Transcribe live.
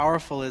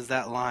Powerful is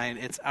that line.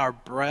 It's our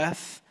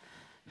breath.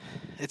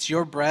 It's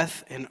your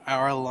breath in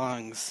our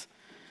lungs.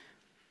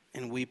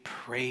 And we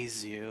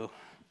praise you.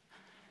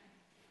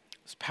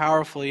 It's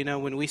powerful,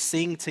 when we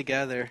sing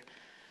together.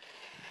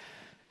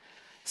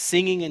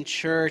 Singing in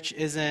church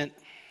isn't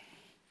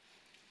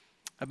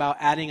about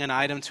adding an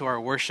item to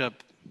our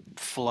worship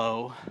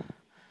flow.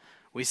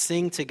 We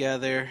sing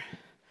together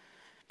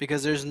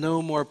because there's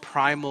no more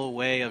primal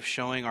way of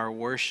showing our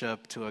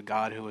worship to a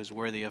God who is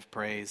worthy of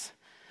praise.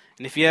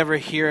 And if you ever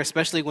hear,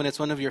 especially when it's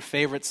one of your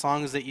favorite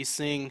songs that you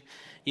sing,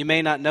 you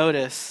may not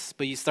notice,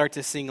 but you start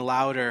to sing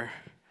louder.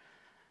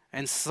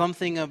 And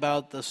something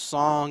about the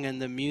song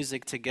and the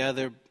music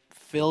together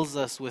fills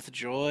us with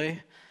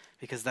joy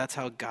because that's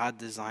how God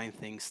designed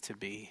things to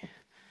be.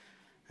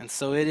 And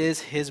so it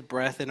is His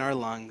breath in our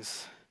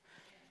lungs,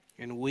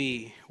 and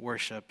we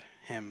worship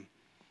Him.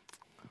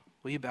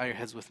 Will you bow your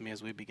heads with me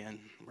as we begin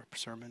our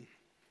sermon?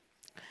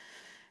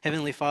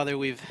 Heavenly Father,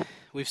 we've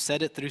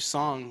said it through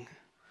song,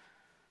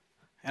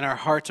 and our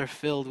hearts are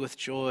filled with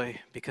joy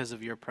because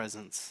of your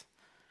presence.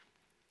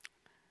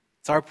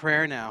 It's our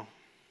prayer now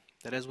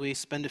that as we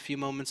spend a few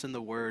moments in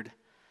the Word,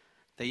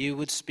 that you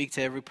would speak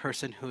to every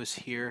person who is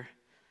here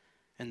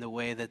in the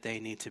way that they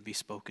need to be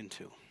spoken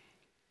to.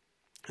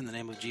 In the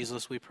name of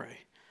Jesus we pray.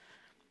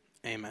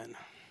 Amen.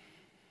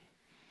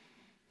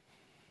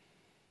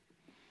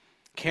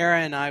 Kara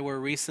and I were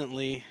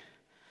recently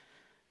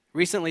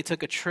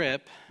took a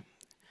trip,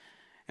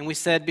 and we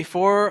said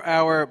before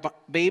our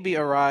baby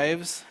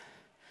arrives,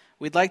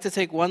 we'd like to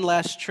take one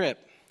last trip.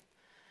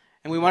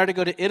 And we wanted to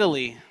go to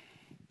Italy,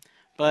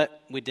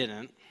 but we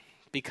didn't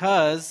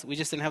because we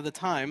just didn't have the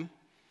time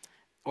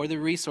or the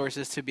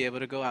resources to be able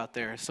to go out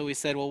there. So we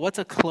said, well, what's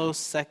a close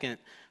second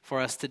for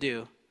us to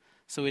do?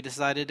 So we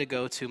decided to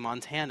go to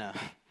Montana.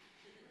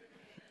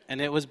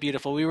 And it was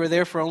beautiful. We were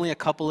there for only a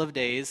couple of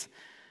days.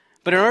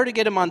 But in order to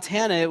get to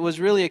Montana, it was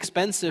really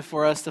expensive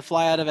for us to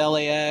fly out of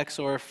LAX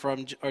or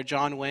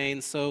John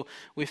Wayne. So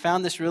we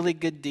found this really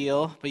good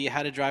deal, but you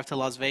had to drive to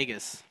Las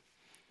Vegas.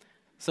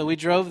 So we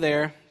drove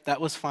there. That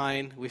was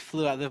fine. We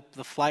flew out.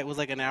 The flight was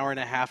like an hour and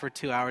a half or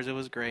 2 hours. It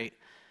was great.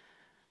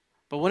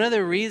 But one of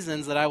the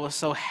reasons that I was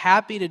so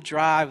happy to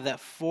drive that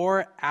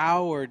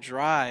 4-hour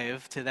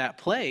drive to that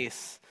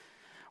place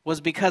was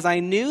because I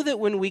knew that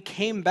when we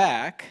came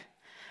back,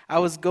 I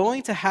was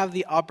going to have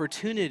the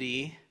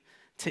opportunity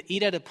to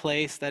eat at a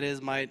place that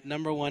is my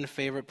number one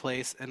favorite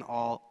place in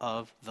all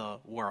of the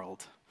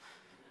world.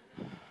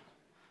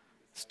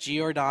 It's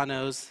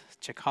Giordano's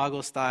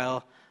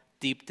Chicago-style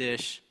deep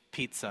dish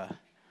pizza.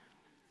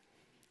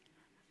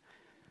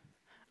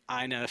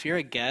 I know, if you're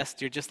a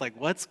guest, you're just like,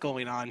 what's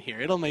going on here?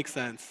 It'll make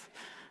sense.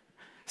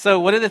 So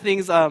one of the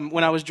things,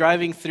 when I was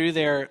driving through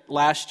there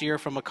last year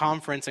from a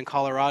conference in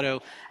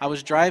Colorado, I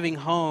was driving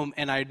home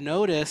and I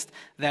noticed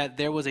that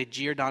there was a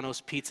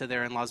Giordano's Pizza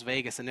there in Las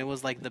Vegas, and it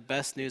was like the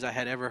best news I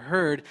had ever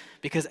heard,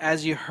 because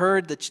as you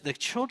heard the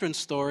children's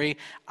story,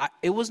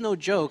 it was no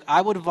joke.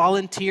 I would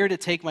volunteer to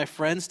take my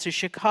friends to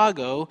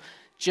Chicago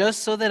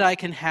just so that I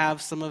can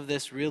have some of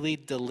this really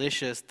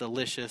delicious,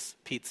 delicious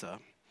pizza.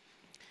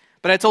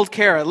 But I told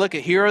Kara, look,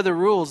 here are the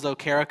rules, though,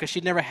 Kara, because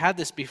she'd never had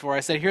this before.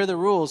 I said, here are the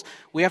rules.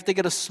 We have to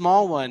get a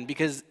small one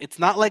because it's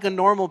not like a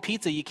normal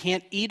pizza. You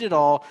can't eat it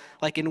all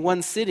like in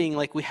one sitting.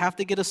 Like, we have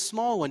to get a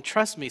small one.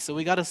 Trust me. So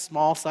we got a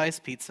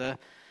small-sized pizza.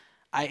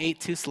 I ate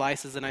 2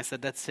 slices, and I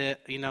said, that's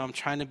it. I'm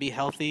trying to be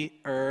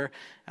healthier.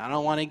 I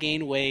don't want to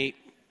gain weight.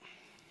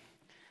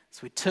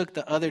 So we took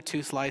the other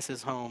 2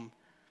 slices home.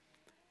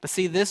 But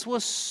see, this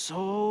was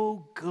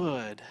so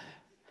good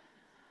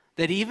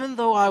that even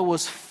though I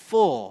was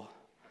full,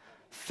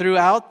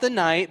 throughout the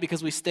night,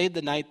 because we stayed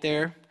the night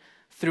there,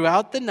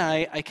 throughout the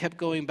night, I kept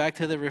going back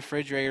to the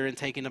refrigerator and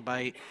taking a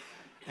bite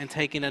and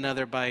taking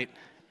another bite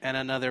and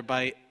another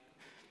bite.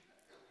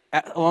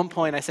 At one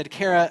point, I said,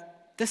 Kara,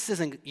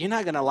 you're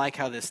not going to like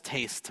how this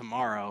tastes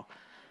tomorrow.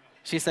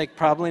 She's like,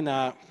 probably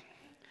not.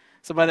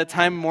 So by the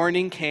time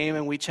morning came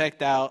and we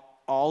checked out,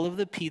 all of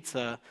the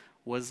pizza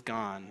was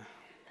gone.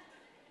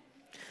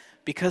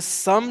 Because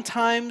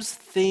sometimes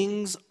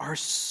things are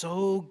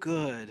so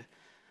good,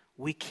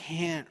 we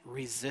can't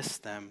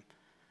resist them.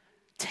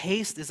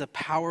 Taste is a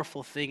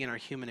powerful thing in our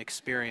human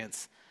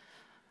experience.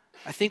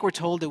 I think we're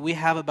told that we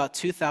have about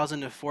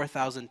 2,000 to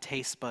 4,000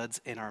 taste buds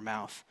in our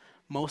mouth,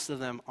 most of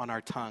them on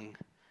our tongue.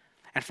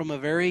 And from a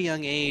very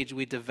young age,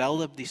 we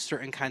develop these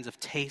certain kinds of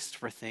taste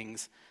for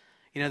things.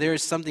 There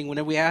is something,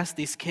 whenever we ask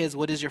these kids,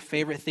 what is your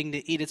favorite thing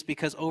to eat? It's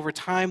because over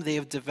time they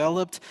have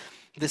developed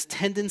this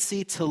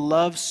tendency to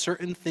love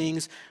certain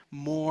things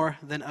more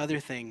than other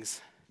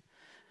things.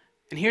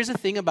 And here's the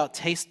thing about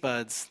taste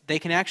buds. They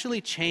can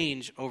actually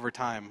change over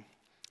time.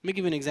 Let me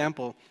give you an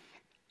example.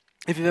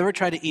 If you've ever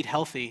tried to eat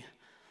healthy,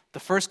 the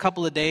first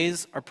couple of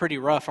days are pretty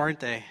rough, aren't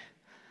they?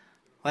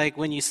 Like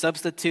when you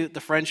substitute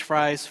the French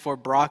fries for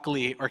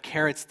broccoli or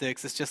carrot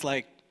sticks, it's just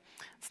like,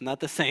 it's not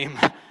the same.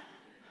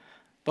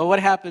 But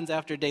what happens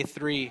after day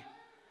 3,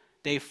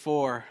 day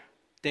 4,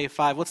 day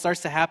 5? What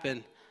starts to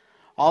happen?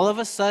 All of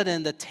a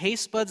sudden, the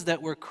taste buds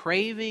that were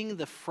craving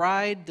the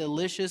fried,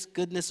 delicious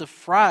goodness of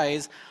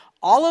fries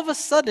all of a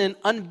sudden,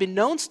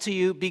 unbeknownst to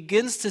you,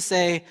 begins to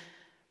say,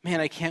 man,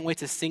 I can't wait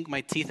to sink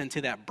my teeth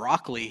into that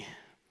broccoli.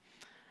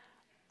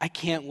 I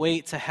can't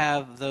wait to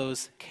have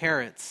those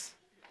carrots.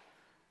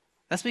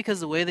 That's because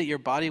the way that your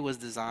body was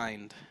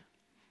designed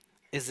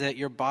is that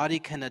your body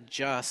can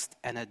adjust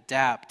and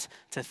adapt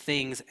to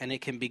things, and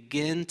it can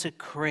begin to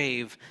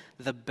crave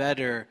the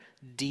better,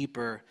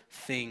 deeper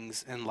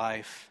things in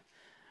life.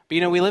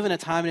 But we live in a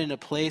time and in a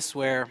place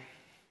where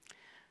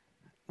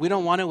we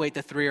don't want to wait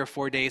the 3 or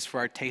 4 days for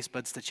our taste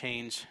buds to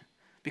change,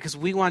 because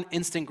we want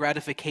instant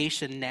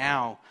gratification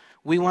now.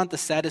 We want the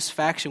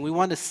satisfaction. We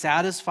want to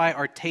satisfy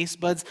our taste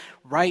buds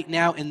right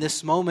now in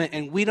this moment,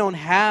 and we don't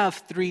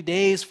have 3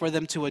 days for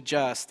them to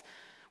adjust.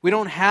 We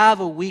don't have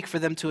a week for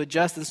them to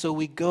adjust, and so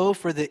we go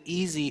for the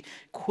easy,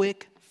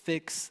 quick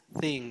fix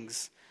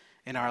things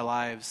in our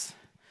lives.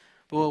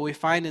 But what we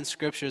find in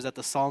Scripture is that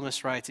the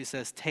psalmist writes, he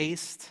says,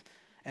 taste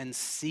and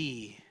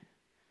see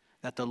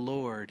that the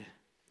Lord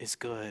is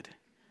good,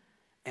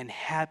 and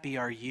happy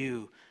are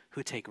you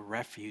who take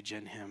refuge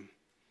in him.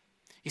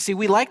 You see,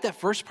 we like that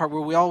first part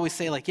where we always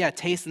say,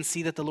 taste and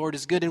see that the Lord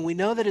is good. And we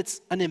know that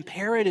it's an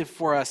imperative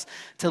for us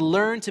to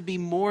learn to be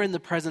more in the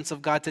presence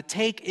of God, to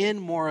take in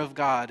more of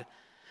God.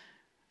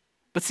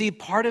 But see,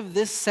 part of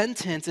this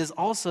sentence is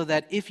also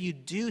that if you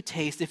do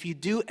taste, if you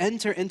do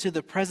enter into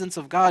the presence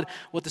of God,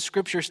 what the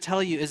Scriptures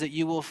tell you is that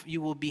you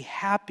will be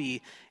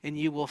happy and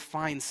you will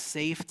find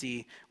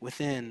safety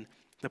within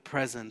the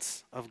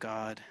presence of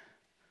God.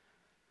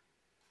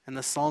 And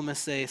the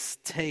psalmist says,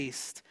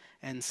 taste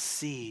and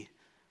see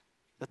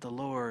that the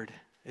Lord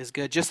is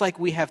good. Just like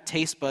we have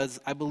taste buds,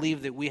 I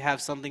believe that we have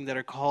something that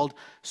are called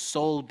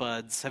soul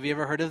buds. Have you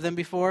ever heard of them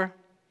before?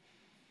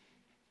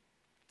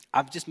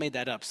 I've just made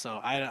that up,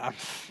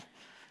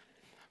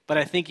 but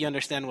I think you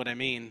understand what I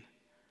mean.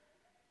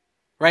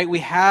 Right? We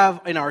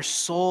have in our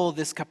soul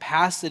this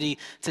capacity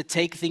to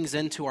take things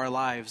into our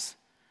lives.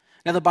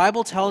 Now, the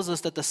Bible tells us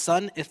that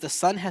if the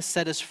Son has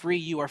set us free,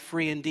 you are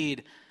free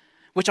indeed.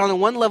 Which on the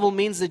one level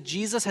means that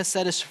Jesus has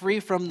set us free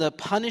from the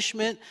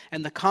punishment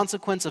and the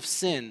consequence of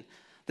sin.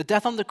 The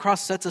death on the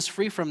cross sets us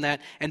free from that.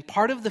 And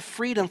part of the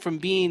freedom from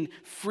being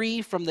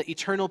free from the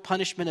eternal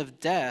punishment of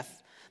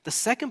death, the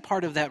second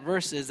part of that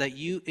verse is that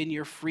you, in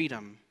your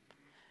freedom,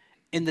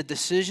 in the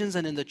decisions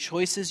and in the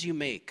choices you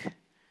make,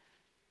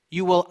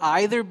 you will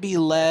either be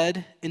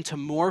led into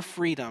more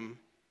freedom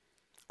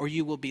or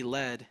you will be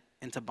led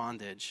into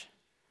bondage.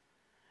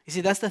 You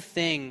see, that's the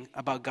thing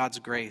about God's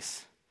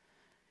grace.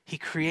 He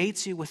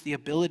creates you with the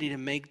ability to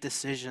make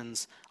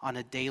decisions on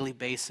a daily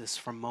basis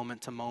from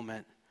moment to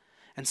moment.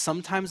 And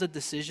sometimes the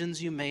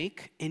decisions you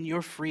make in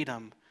your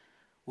freedom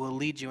will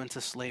lead you into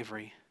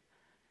slavery.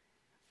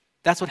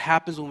 That's what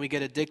happens when we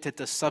get addicted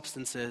to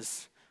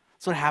substances.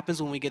 That's what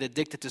happens when we get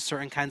addicted to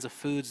certain kinds of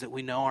foods that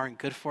we know aren't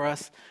good for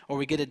us, or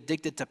we get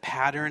addicted to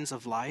patterns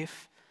of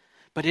life.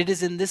 But it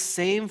is in this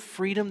same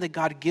freedom that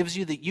God gives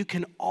you that you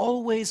can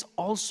always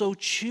also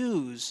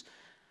choose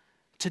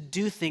to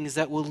do things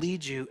that will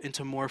lead you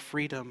into more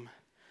freedom.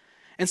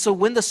 And so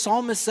when the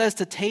psalmist says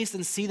to taste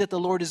and see that the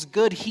Lord is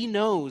good, he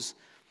knows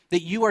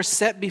that you are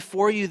set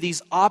before you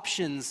these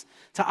options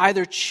to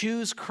either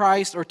choose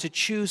Christ or to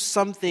choose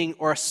something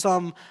or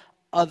some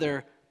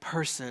other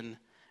person.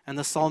 And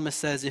the psalmist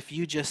says, if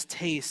you just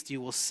taste,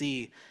 you will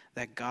see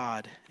that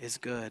God is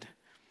good.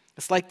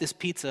 It's like this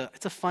pizza.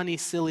 It's a funny,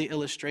 silly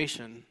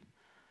illustration.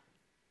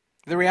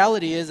 The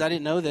reality is, I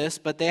didn't know this,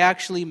 but they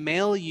actually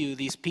mail you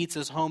these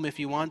pizzas home if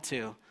you want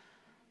to.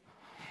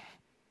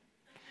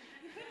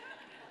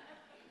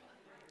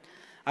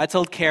 I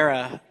told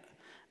Kara,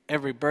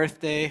 every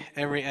birthday,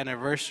 every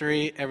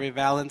anniversary, every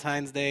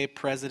Valentine's Day,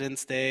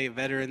 President's Day,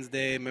 Veterans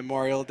Day,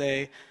 Memorial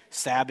Day,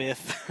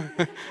 Sabbath.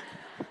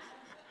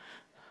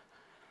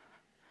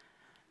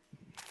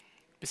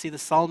 But see, the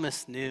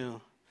psalmist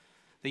knew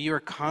that you are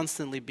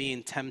constantly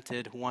being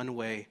tempted one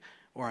way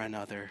or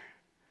another.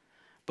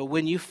 But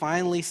when you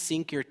finally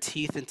sink your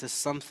teeth into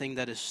something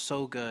that is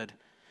so good,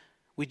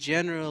 we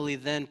generally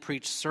then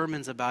preach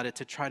sermons about it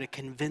to try to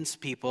convince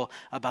people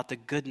about the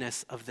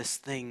goodness of this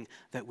thing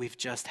that we've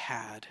just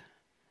had.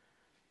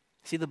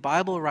 See, the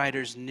Bible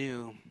writers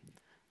knew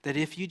that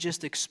if you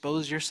just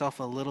expose yourself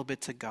a little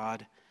bit to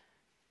God,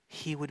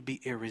 he would be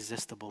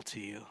irresistible to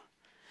you.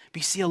 But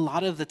you see, a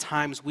lot of the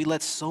times we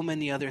let so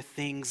many other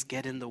things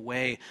get in the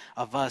way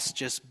of us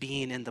just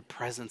being in the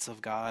presence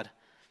of God.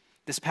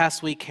 This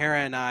past week, Kara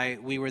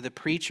and we were the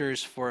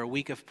preachers for a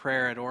week of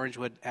prayer at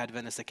Orangewood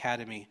Adventist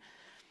Academy.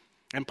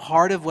 And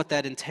part of what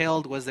that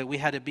entailed was that we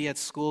had to be at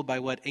school by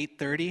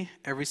 8:30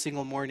 every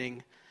single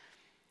morning.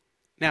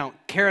 Now,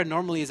 Kara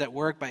normally is at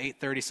work by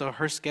 8:30, so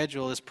her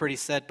schedule is pretty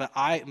set, but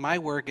my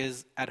work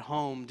is at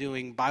home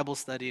doing Bible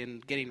study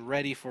and getting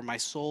ready for my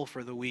soul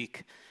for the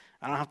week.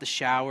 I don't have to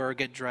shower or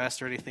get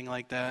dressed or anything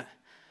like that.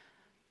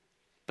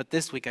 But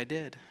this week I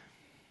did.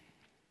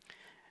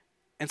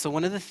 And so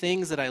one of the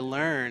things that I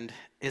learned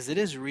is it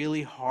is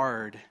really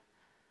hard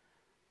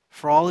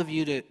For all of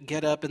you to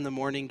get up in the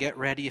morning, get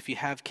ready. If you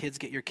have kids,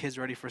 get your kids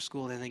ready for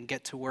school and then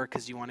get to work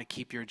because you want to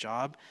keep your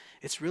job.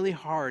 It's really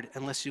hard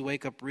unless you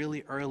wake up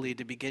really early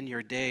to begin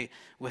your day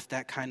with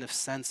that kind of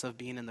sense of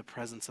being in the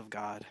presence of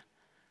God.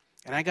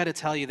 And I got to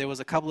tell you, there was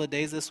a couple of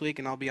days this week,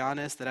 and I'll be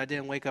honest, that I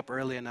didn't wake up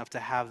early enough to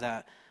have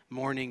that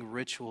morning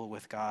ritual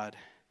with God.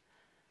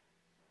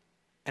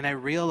 And I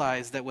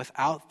realized that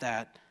without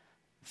that,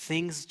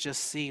 things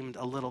just seemed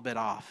a little bit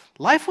off.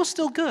 Life was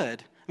still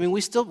good. I mean,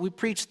 we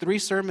preached 3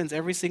 sermons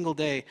every single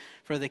day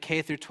for the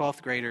K through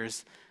 12th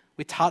graders.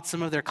 We taught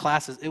some of their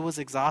classes. It was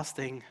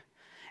exhausting.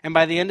 And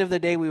by the end of the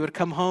day, we would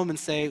come home and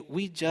say,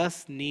 we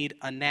just need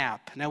a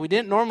nap. Now, we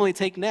didn't normally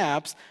take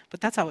naps,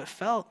 but that's how it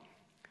felt.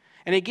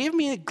 And it gave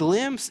me a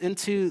glimpse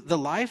into the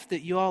life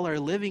that you all are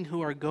living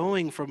who are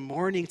going from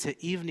morning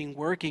to evening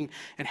working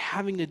and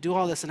having to do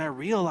all this. And I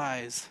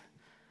realize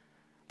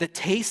that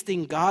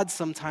tasting God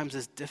sometimes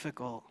is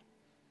difficult.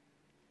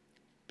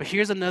 But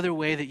here's another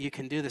way that you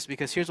can do this,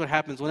 because here's what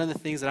happens. One of the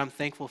things that I'm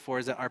thankful for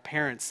is that our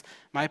parents,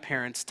 my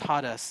parents,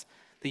 taught us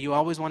that you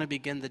always want to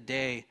begin the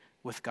day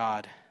with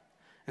God.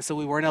 And so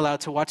we weren't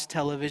allowed to watch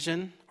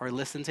television or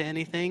listen to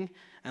anything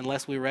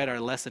unless we read our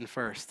lesson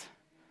first.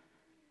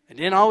 It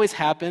didn't always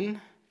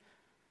happen,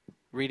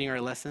 reading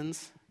our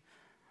lessons,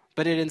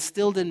 but it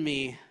instilled in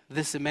me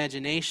this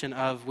imagination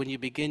of when you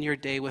begin your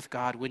day with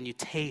God, when you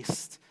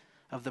taste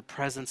of the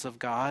presence of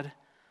God,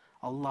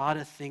 a lot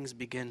of things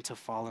begin to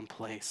fall in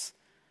place.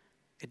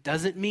 It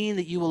doesn't mean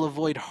that you will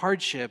avoid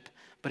hardship,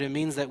 but it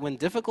means that when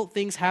difficult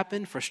things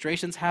happen,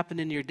 frustrations happen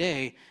in your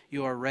day,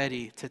 you are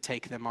ready to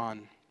take them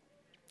on.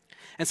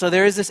 And so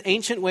there is this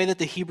ancient way that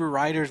the Hebrew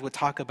writers would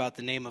talk about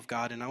the name of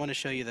God, and I want to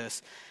show you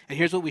this. And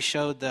here's what we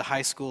showed the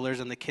high schoolers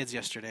and the kids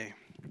yesterday.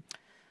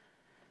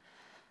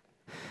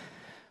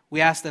 We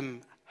asked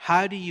them,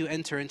 how do you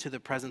enter into the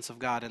presence of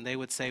God? And they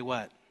would say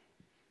what?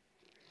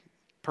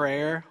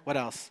 Prayer. What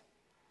else?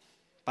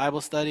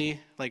 Bible study,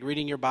 like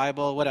reading your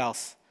Bible. What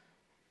else?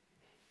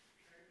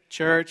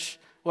 Church.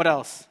 What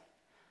else?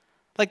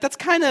 Like that's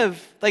kind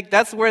of, like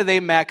that's where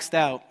they maxed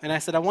out. And I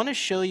said, I want to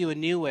show you a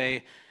new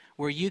way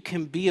where you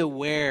can be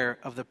aware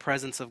of the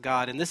presence of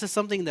God. And this is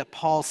something that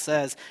Paul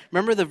says.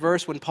 Remember the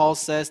verse when Paul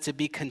says to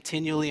be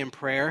continually in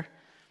prayer?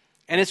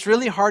 And it's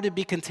really hard to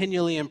be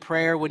continually in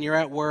prayer when you're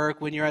at work,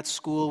 when you're at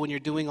school, when you're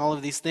doing all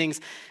of these things.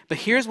 But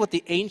here's what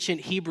the ancient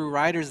Hebrew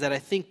writers that I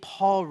think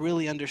Paul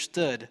really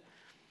understood.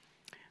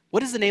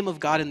 What is the name of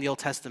God in the Old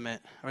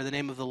Testament, or the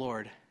name of the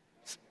Lord?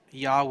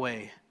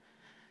 Yahweh.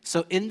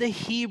 So in the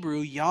Hebrew,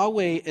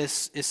 Yahweh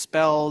is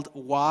spelled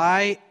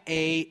Y-A-H-W-E-H,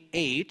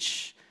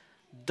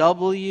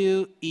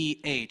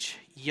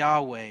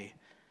 Yahweh.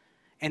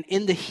 And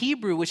in the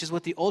Hebrew, which is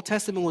what the Old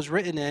Testament was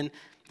written in,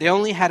 they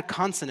only had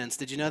consonants.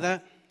 Did you know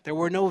that? There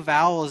were no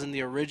vowels in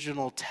the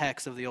original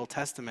text of the Old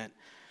Testament.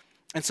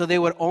 And so they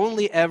would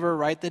only ever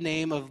write the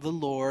name of the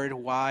Lord,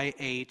 Y-H-W-H.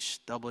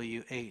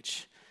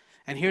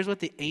 And here's what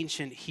the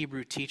ancient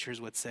Hebrew teachers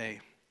would say.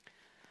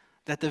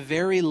 That the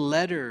very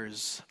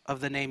letters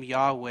of the name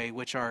Yahweh,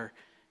 which are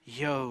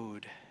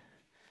Yod,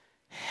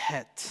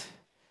 Het,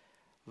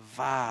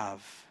 Vav,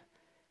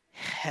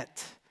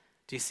 Het.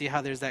 Do you see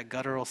how there's that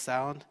guttural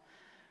sound?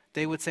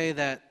 They would say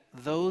that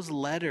those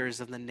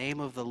letters of the name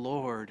of the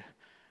Lord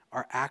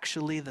are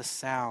actually the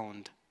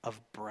sound of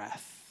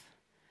breath.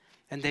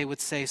 And they would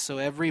say, so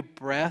every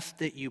breath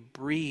that you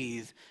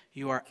breathe,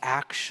 you are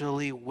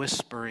actually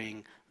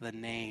whispering the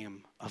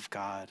name of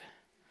God.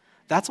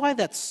 That's why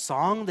that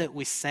song that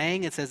we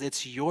sang, it says,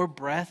 it's your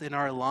breath in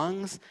our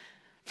lungs.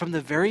 From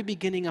the very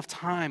beginning of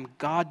time,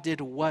 God did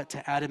what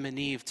to Adam and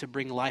Eve to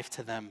bring life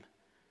to them?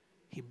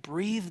 He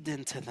breathed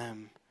into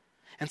them.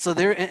 And so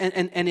there,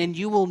 and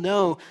you will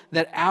know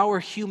that our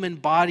human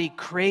body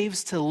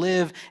craves to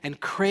live and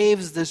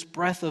craves this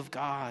breath of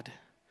God.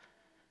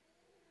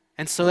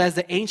 And so as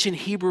the ancient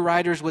Hebrew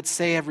writers would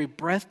say, every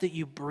breath that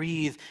you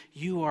breathe,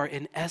 you are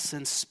in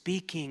essence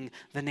speaking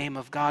the name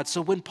of God.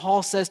 So when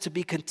Paul says to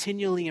be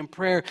continually in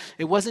prayer,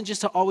 it wasn't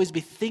just to always be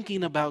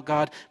thinking about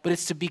God, but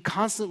it's to be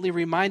constantly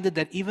reminded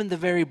that even the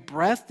very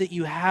breath that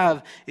you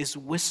have is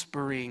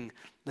whispering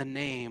the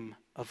name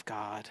of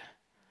God.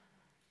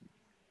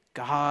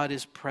 God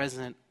is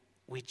present.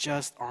 We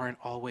just aren't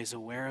always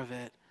aware of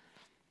it.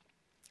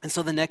 And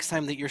so the next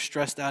time that you're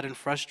stressed out and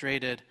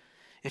frustrated,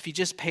 if you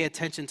just pay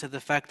attention to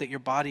the fact that your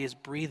body is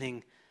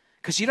breathing,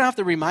 because you don't have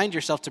to remind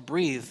yourself to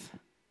breathe.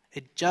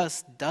 It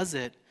just does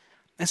it.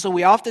 And so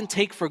we often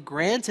take for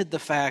granted the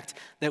fact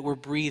that we're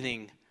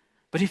breathing.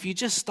 But if you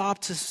just stop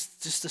to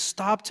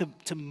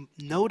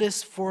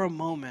notice for a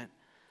moment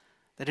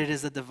that it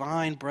is the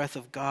divine breath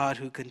of God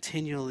who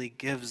continually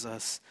gives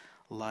us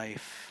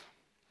life.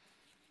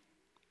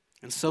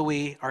 And so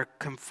we are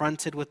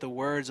confronted with the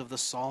words of the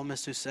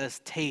psalmist who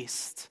says,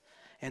 taste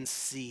and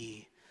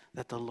see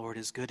that the Lord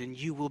is good, and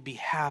you will be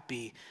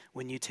happy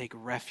when you take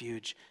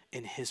refuge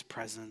in his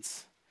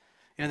presence.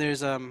 You know,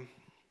 there's, in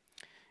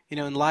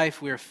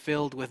life we are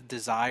filled with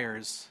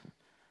desires.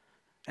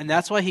 And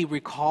that's why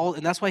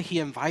he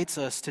invites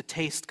us to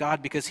taste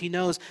God, because he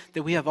knows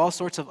that we have all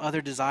sorts of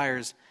other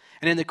desires.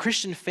 And in the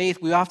Christian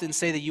faith, we often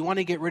say that you want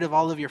to get rid of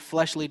all of your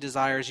fleshly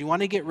desires. You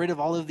want to get rid of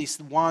all of these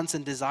wants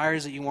and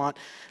desires that you want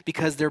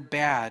because they're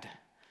bad.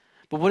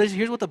 But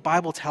here's what the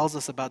Bible tells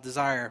us about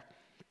desire.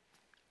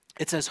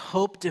 It says,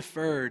 hope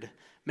deferred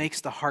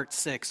makes the heart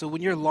sick. So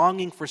when you're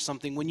longing for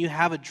something, when you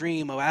have a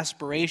dream, or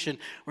aspiration,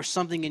 or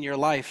something in your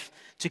life,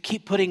 to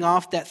keep putting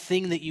off that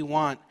thing that you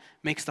want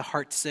makes the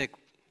heart sick.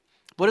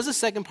 What does the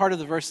second part of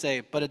the verse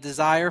say? But a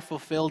desire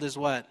fulfilled is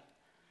what?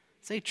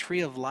 It's a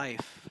tree of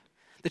life.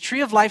 The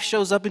tree of life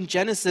shows up in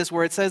Genesis,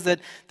 where it says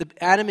that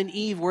Adam and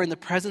Eve were in the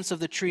presence of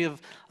the tree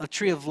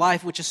of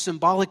life, which is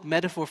symbolic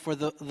metaphor for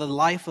the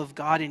life of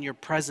God in your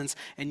presence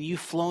and you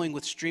flowing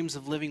with streams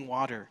of living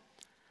water.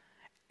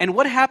 And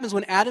what happens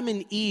when Adam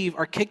and Eve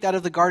are kicked out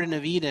of the Garden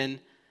of Eden?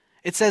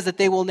 It says that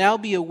they will now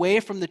be away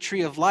from the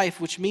tree of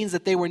life, which means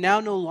that they were now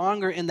no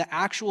longer in the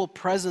actual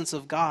presence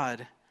of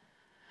God.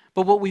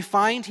 But what we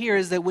find here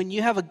is that when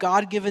you have a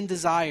God-given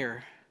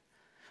desire,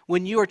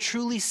 when you are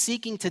truly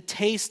seeking to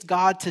taste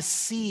God to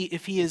see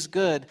if he is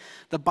good,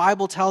 the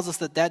Bible tells us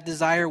that that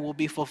desire will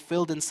be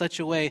fulfilled in such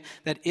a way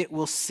that it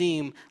will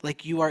seem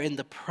like you are in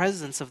the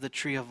presence of the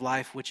tree of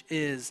life, which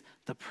is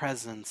the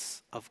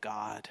presence of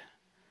God.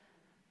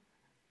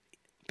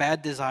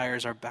 Bad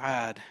desires are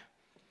bad.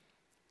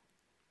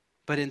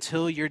 But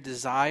until your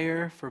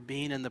desire for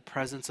being in the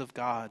presence of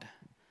God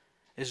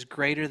is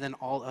greater than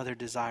all other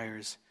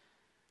desires,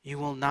 you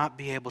will not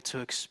be able to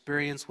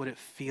experience what it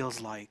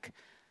feels like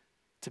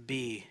to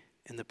be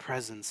in the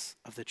presence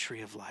of the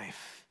tree of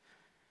life.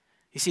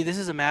 You see, this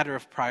is a matter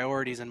of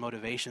priorities and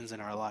motivations in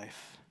our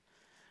life.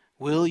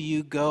 Will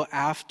you go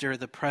after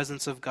the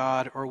presence of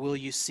God, or will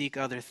you seek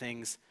other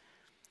things?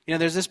 You know,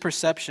 there's this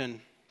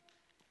perception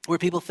where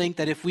people think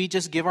that if we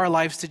just give our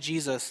lives to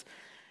Jesus,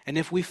 and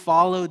if we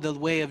follow the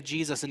way of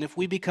Jesus, and if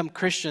we become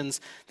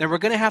Christians, then we're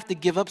going to have to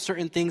give up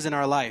certain things in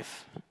our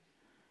life.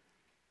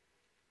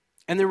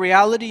 And the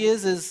reality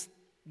is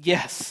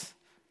yes,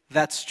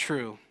 that's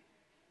true.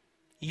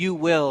 You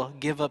will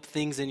give up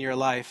things in your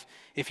life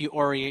if you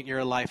orient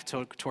your life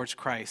towards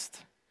Christ.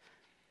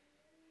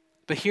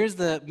 But here's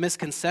the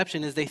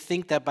misconception, is they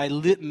think that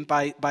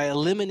by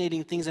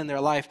eliminating things in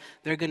their life,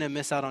 they're going to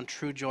miss out on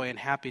true joy and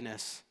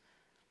happiness.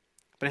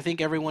 But I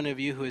think every one of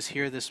you who is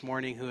here this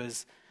morning who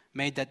has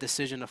made that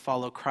decision to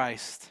follow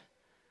Christ,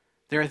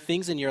 there are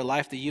things in your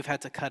life that you've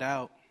had to cut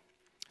out,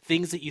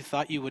 things that you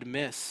thought you would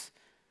miss.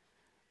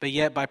 But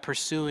yet, by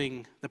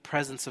pursuing the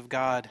presence of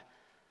God,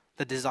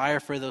 the desire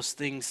for those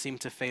things seem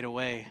to fade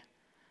away.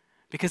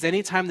 Because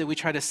anytime that we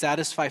try to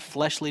satisfy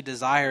fleshly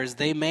desires,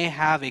 they may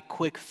have a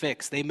quick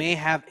fix. They may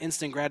have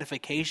instant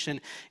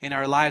gratification in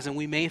our lives, and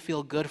we may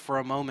feel good for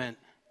a moment.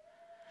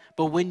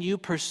 But when you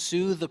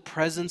pursue the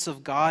presence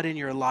of God in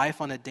your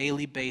life on a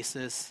daily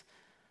basis,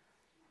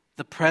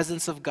 the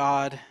presence of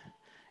God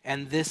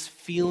and this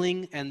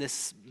feeling and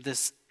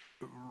this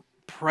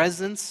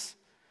presence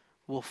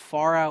will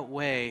far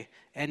outweigh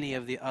any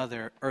of the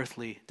other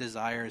earthly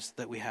desires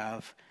that we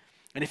have.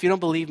 And if you don't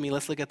believe me,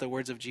 let's look at the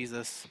words of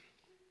Jesus.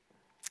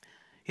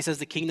 He says,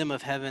 the kingdom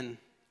of heaven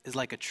is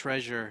like a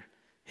treasure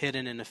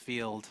hidden in a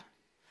field,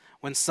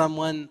 which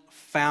someone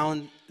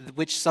found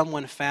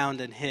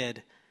and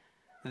hid.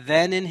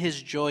 Then in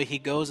his joy he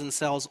goes and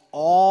sells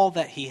all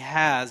that he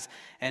has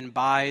and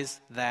buys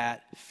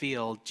that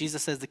field.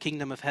 Jesus says the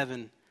kingdom of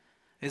heaven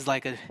is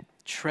like a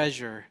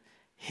treasure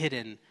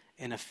hidden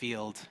in a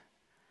field.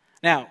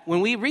 Now, when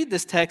we read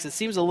this text, it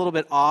seems a little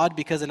bit odd,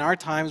 because in our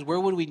times, where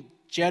would we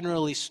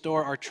generally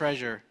store our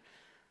treasure?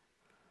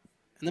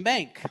 In the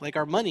bank, like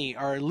our money,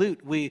 our loot.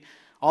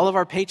 All of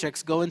our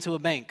paychecks go into a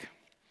bank.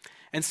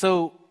 And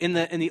so in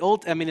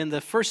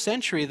the first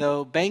century,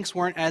 though, banks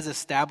weren't as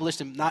established,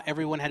 and not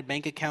everyone had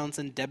bank accounts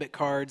and debit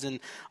cards and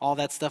all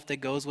that stuff that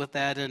goes with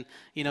that, and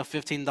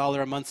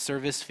 $15 a month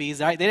service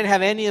fees. Right? They didn't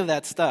have any of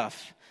that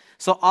stuff.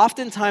 So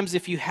oftentimes,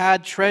 if you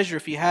had treasure,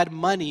 if you had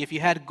money, if you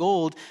had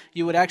gold,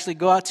 you would actually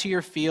go out to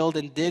your field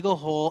and dig a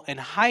hole and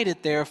hide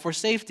it there for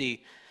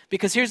safety.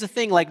 Because here's the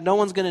thing, no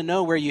one's going to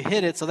know where you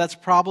hid it, so that's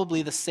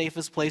probably the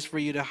safest place for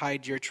you to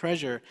hide your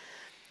treasure.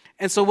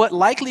 And so what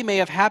likely may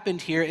have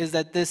happened here is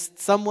that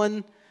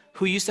someone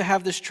who used to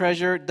have this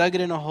treasure dug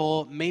it in a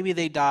hole, maybe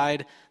they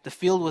died, the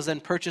field was then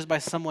purchased by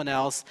someone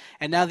else,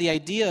 and now the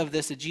idea of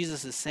this that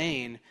Jesus is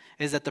saying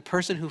is that the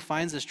person who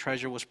finds this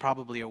treasure was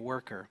probably a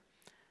worker.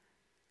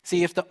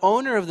 See, if the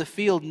owner of the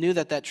field knew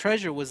that that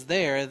treasure was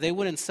there, they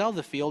wouldn't sell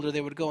the field, or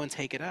they would go and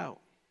take it out.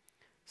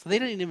 So they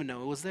didn't even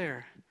know it was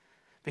there.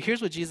 But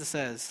here's what Jesus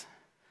says,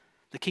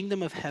 the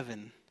kingdom of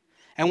heaven.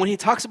 And when he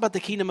talks about the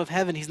kingdom of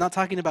heaven, he's not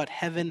talking about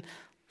heaven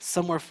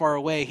somewhere far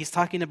away. He's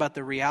talking about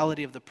the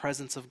reality of the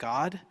presence of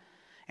God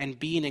and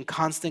being in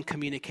constant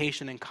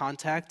communication and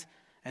contact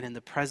and in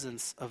the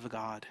presence of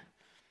God.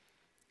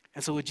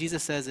 And so what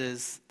Jesus says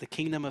is the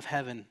kingdom of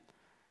heaven,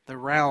 the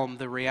realm,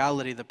 the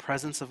reality, the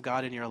presence of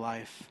God in your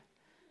life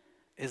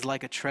is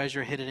like a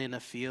treasure hidden in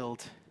a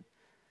field,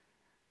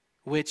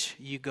 which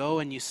you go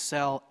and you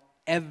sell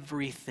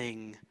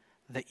everything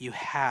that you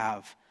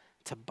have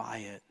to buy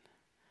it.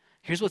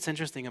 Here's what's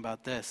interesting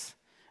about this.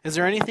 Is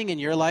there anything in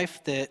your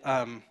life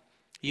that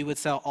you would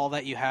sell all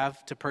that you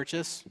have to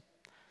purchase?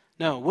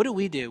 No. What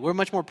do? We're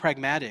much more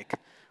pragmatic.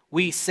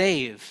 We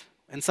save.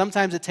 And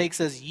sometimes it takes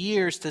us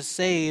years to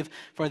save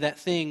for that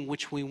thing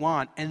which we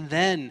want. And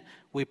then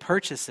we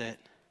purchase it.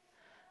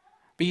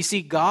 But you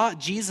see,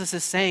 Jesus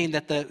is saying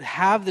that to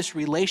have this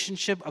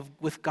relationship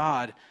with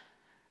God,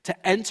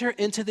 to enter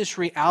into this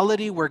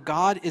reality where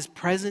God is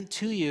present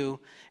to you,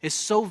 is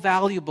so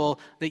valuable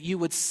that you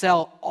would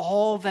sell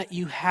all that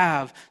you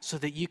have so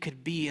that you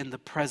could be in the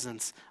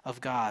presence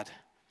of God.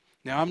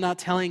 Now, I'm not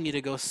telling you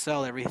to go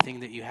sell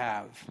everything that you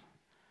have.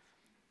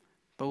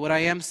 But what I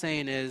am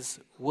saying is,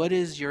 what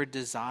is your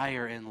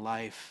desire in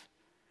life?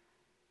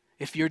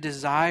 If your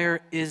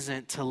desire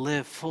isn't to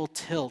live full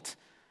tilt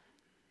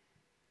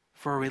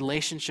for a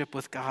relationship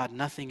with God,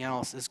 nothing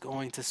else is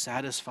going to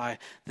satisfy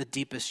the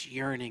deepest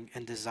yearning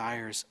and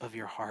desires of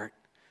your heart.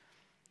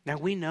 Now,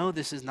 we know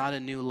this is not a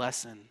new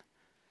lesson,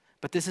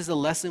 but this is a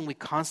lesson we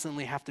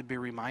constantly have to be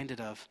reminded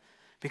of.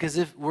 Because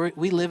if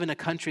we live in a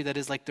country that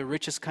is like the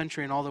richest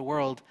country in all the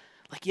world,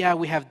 like, yeah,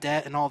 we have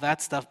debt and all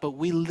that stuff, but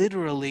we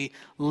literally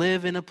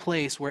live in a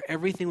place where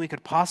everything we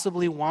could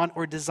possibly want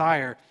or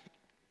desire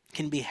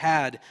can be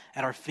had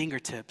at our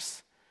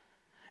fingertips.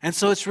 And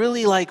so it's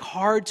really like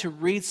hard to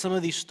read some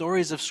of these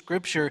stories of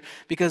Scripture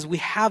because we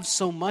have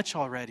so much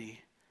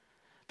already.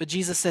 But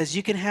Jesus says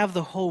you can have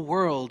the whole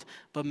world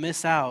but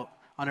miss out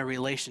on a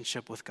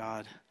relationship with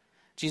God.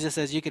 Jesus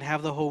says you can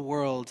have the whole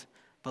world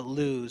but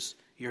lose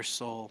your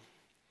soul.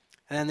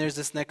 And then there's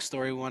this next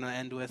story we want to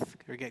end with,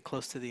 or get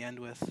close to the end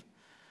with.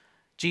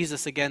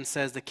 Jesus again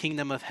says the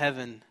kingdom of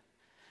heaven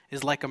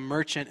is like a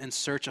merchant in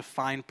search of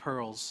fine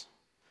pearls.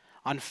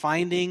 On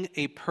finding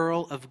a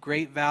pearl of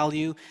great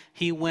value,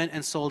 he went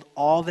and sold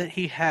all that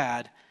he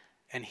had,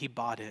 and he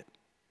bought it.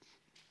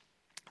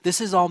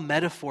 This is all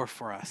metaphor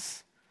for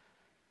us.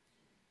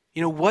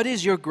 You know, what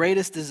is your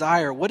greatest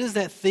desire? What is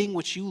that thing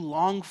which you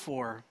long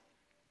for?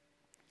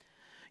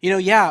 You know,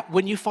 yeah,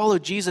 when you follow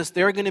Jesus,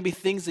 there are going to be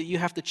things that you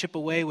have to chip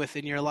away with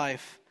in your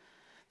life.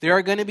 There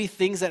are going to be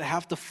things that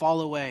have to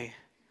fall away.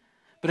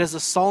 But as the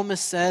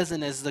psalmist says,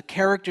 and as the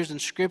characters in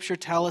Scripture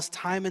tell us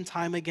time and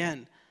time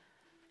again,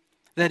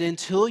 that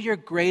until your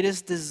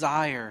greatest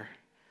desire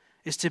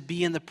is to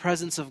be in the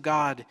presence of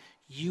God,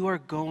 you are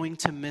going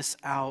to miss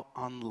out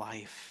on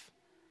life.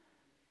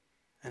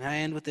 And I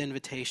end with the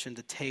invitation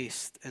to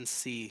taste and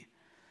see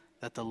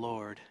that the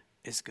Lord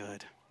is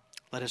good.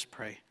 Let us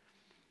pray.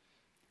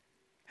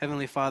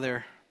 Heavenly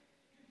Father,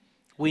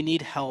 we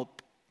need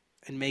help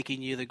in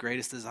making you the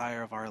greatest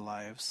desire of our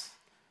lives.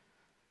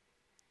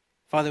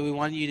 Father, we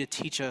want you to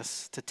teach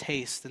us to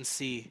taste and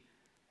see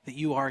that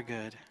you are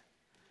good.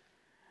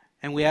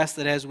 And we ask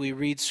that as we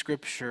read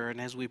Scripture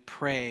and as we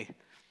pray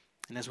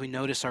and as we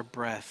notice our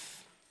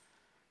breath,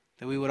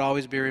 that we would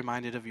always be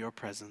reminded of your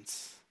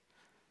presence.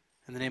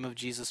 In the name of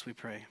Jesus we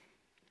pray.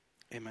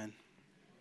 Amen.